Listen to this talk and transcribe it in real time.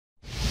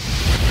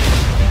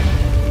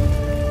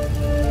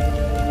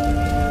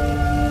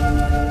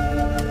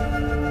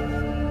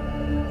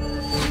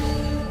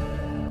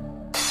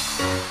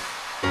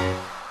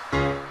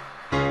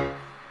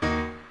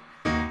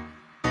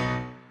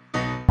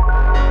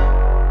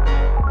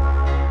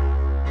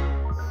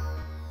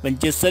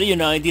Manchester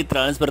United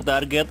transfer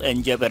target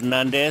Enzo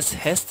Fernandez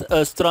has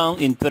a strong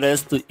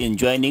interest in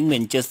joining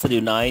Manchester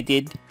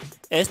United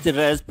as the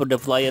rest for the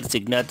Flyers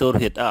signature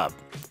hit up.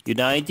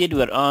 United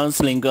were on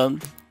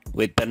Lincoln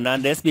with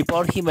Fernandez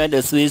before he made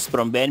a switch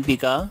from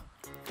River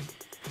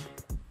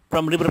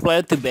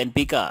Plate to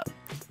Benfica,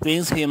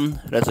 freeing him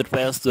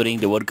resurfaced during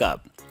the World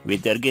Cup.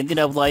 With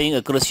Argentina playing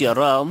a crucial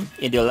role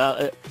in the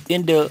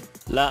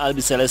La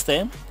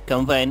Albiceleste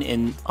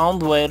campaign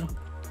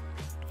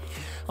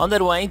on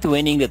their way to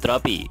winning the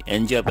trophy,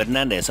 Enzo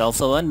Fernandez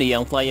also won the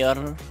Young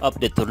Player of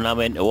the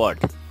Tournament award.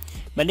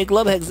 Many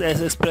clubs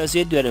have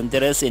expressed their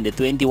interest in the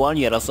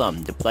 21-year-old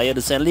son. The player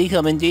recently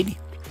commented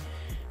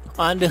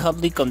on the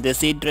hotly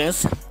contested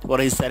dress for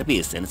his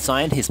service and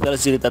signed his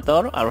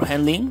facilitator are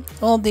handling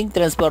holding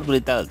transport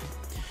without.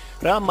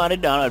 Real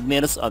Madrid are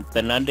admirers of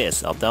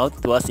Fernandez, although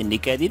it was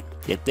indicated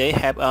that they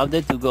have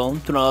opted to go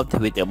north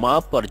with a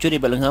move for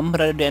Jude Bellingham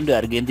rather than the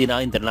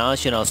Argentina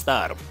international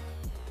star.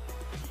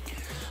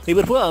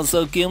 Liverpool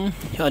also keen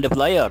on the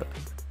player,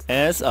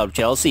 as of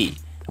Chelsea.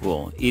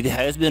 It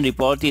has been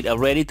reported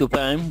already to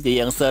find the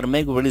youngster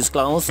make release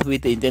clause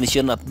with the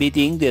intention of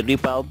beating the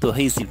rival to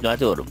his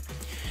signature.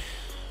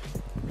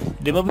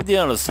 The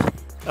Mobidians,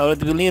 a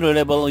relatively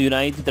reliable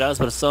United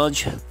transfer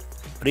search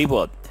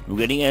report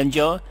regarding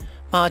Enzo,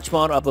 much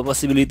more of a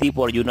possibility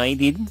for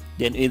United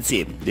than it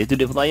seems, due to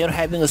the player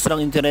having a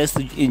strong interest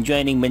in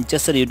joining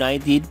Manchester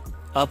United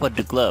offered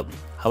the club.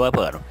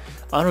 However,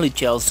 only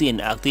Chelsea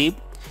in active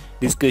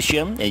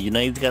discussion and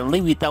United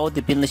currently without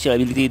the financial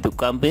ability to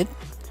compete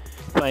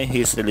by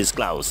his release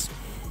clause.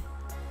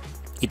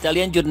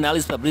 Italian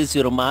journalist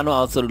Fabrizio Romano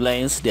also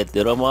relates that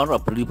the rumor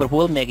of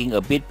Liverpool making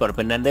a bid for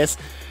Fernandez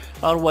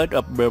are wide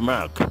of the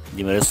mark.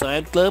 The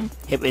Merseyside club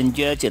have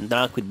engaged in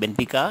talks with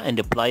Benfica and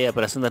the player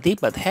representative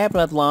but have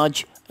not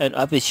launched an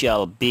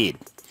official bid.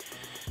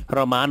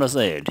 Romano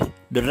said,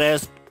 "The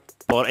rest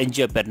for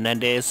Enzo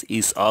Fernandez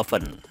is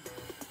open."